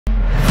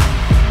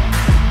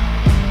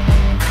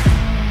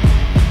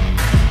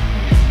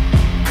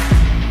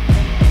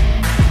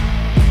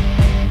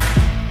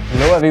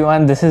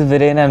everyone, this is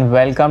Viren and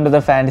welcome to the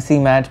fantasy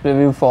match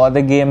preview for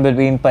the game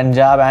between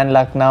Punjab and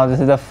Lucknow. This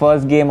is the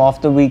first game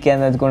of the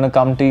weekend that's going to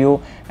come to you,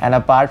 and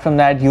apart from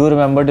that, you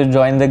remember to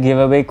join the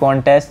giveaway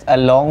contest.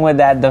 Along with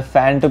that, the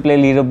Fan2Play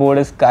leaderboard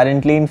is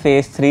currently in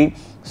phase 3,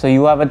 so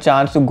you have a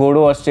chance to go to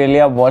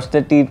Australia, watch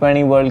the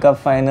T20 World Cup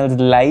finals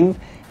live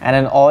and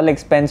an all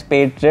expense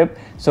paid trip.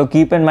 So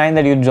keep in mind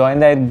that you join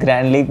the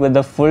Grand League with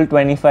the full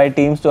 25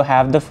 teams to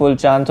have the full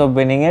chance of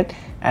winning it,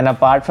 and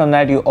apart from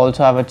that you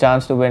also have a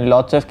chance to win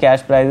lots of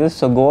cash prizes,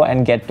 so go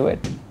and get to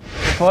it.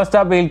 First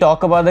up, we'll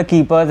talk about the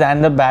keepers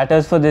and the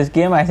batters for this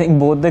game. I think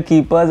both the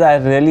keepers are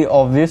really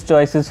obvious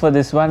choices for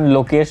this one.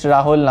 Lokesh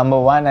Rahul number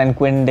 1 and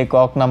Quinn de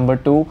Kock number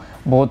 2.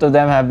 Both of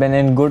them have been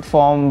in good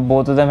form.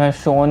 Both of them have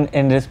shown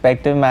in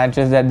respective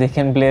matches that they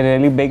can play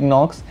really big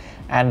knocks.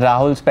 And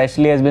Rahul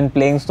especially has been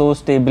playing so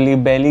stably,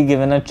 barely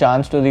given a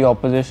chance to the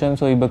opposition,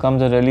 so he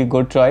becomes a really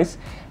good choice.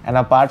 And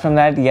apart from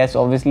that, yes,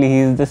 obviously he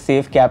is the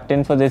safe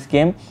captain for this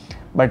game.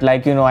 But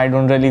like you know, I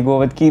don't really go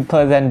with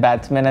keepers and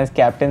batsmen as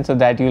captain, so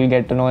that you will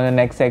get to know in the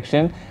next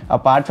section.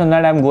 Apart from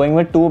that, I'm going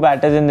with two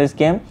batters in this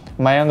game,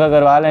 Mayank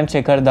Agarwal and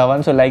Shikhar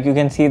Dhawan. So like you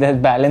can see, there's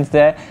balance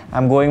there.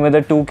 I'm going with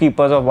the two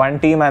keepers of one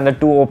team and the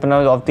two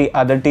openers of the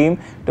other team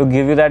to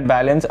give you that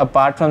balance.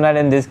 Apart from that,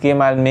 in this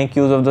game, I'll make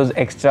use of those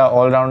extra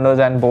all-rounders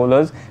and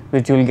bowlers,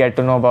 which you'll get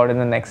to know about in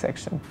the next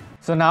section.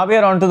 So now we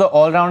are on to the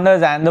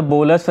all-rounders and the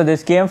bowlers for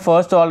this game.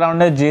 First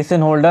all-rounder,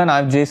 Jason Holder. Now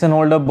if Jason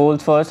Holder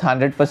bowls first,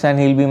 100%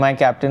 he'll be my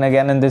captain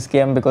again in this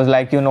game, because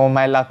like you know,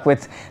 my luck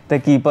with the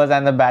keepers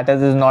and the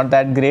batters is not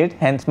that great,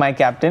 hence my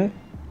captain.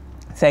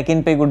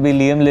 Second pick would be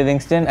Liam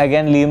Livingstone.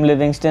 Again, Liam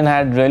Livingstone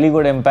had really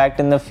good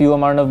impact in the few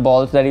amount of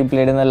balls that he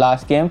played in the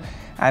last game.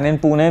 And in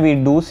Pune, we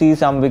do see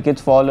some wickets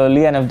fall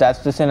early, and if that's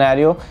the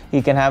scenario,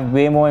 he can have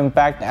way more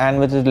impact, and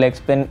with his leg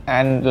spin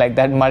and like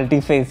that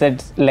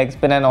multi-facet leg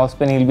spin and off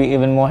spin, he'll be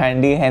even more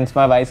handy, hence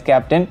my vice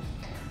captain.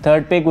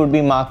 Third pick would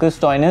be Marcus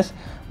Stoinis.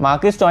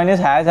 Marcus Stoinis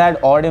has had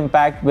odd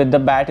impact with the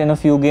bat in a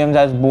few games,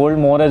 has bowled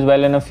more as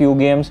well in a few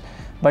games.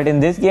 But in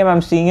this game,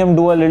 I'm seeing him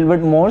do a little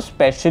bit more,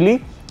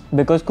 especially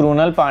because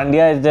Krunal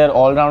Pandya is their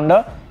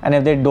all-rounder, and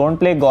if they don't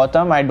play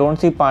Gautam, I don't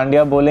see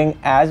Pandya bowling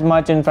as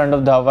much in front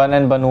of Dhawan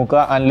and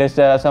Bhanuka unless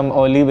there are some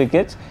early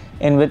wickets,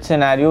 in which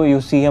scenario you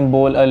see him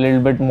bowl a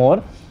little bit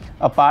more.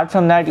 Apart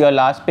from that, your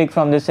last pick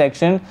from this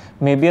section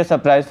may be a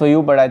surprise for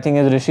you, but I think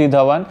is Rishi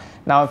Dhawan.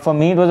 Now for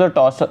me, it was a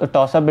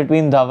toss-up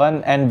between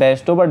Dhawan and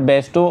Bairstow, but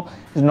Bairstow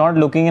is not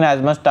looking in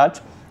as much touch,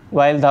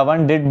 while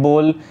Dhawan did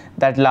bowl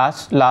that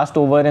last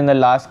over in the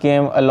last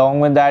game. Along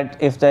with that,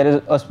 if there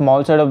is a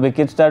small set of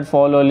wickets that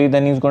fall early,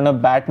 then he's going to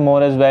bat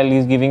more as well.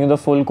 He's giving you the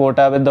full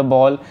quota with the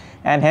ball,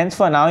 and hence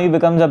for now he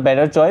becomes a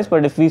better choice.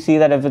 But if we see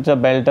that if it's a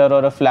belter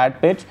or a flat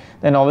pitch,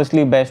 then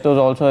obviously Bairstow is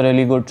also a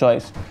really good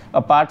choice.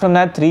 Apart from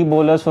that, three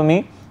bowlers for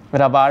me.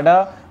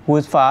 Rabada, who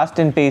is fast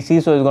and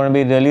pacey, so is going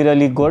to be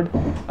really good.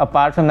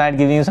 Apart from that,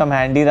 giving you some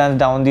handy runs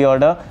down the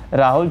order.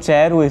 Rahul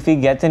Chair, who if he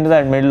gets into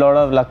that middle order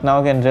of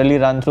Lucknow, can really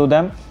run through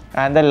them.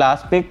 And the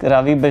last pick,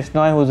 Ravi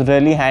Bishnoi, who's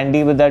really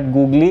handy with that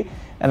googly,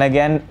 and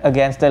again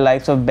against the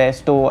likes of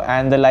Bairstow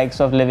and the likes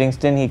of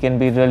Livingstone, he can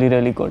be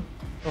really good.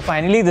 So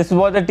finally, this is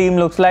what the team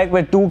looks like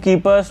with two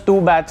keepers,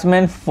 two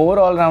batsmen, four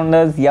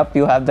all-rounders. Yup,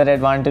 you have that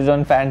advantage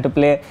on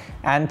Fan2Play,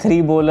 and three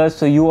bowlers,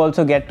 so you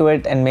also get to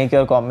it and make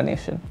your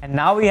combination. And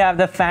now we have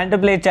the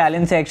Fan2Play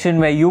challenge section,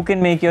 where you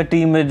can make your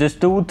team with just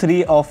 2,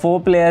 3 or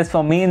 4 players.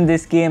 For me in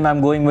this game,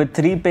 I'm going with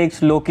 3 picks: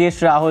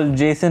 Lokesh Rahul,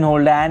 Jason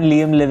Holder and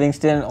Liam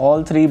Livingstone,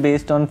 all 3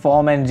 based on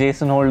form, and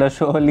Jason Holder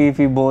surely if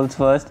he bowls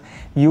first.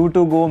 You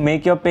two go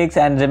make your picks,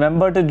 and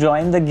remember to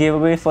join the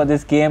giveaway for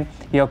this game.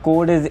 Your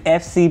code is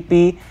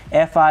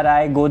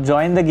FCPFRI. Go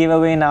join the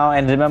giveaway now,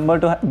 and remember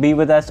to be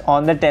with us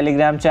on the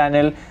Telegram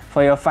channel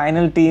for your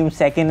final team,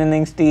 second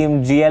innings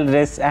team, GL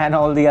risks and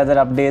all the other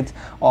updates.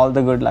 All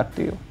the good luck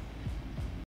to you.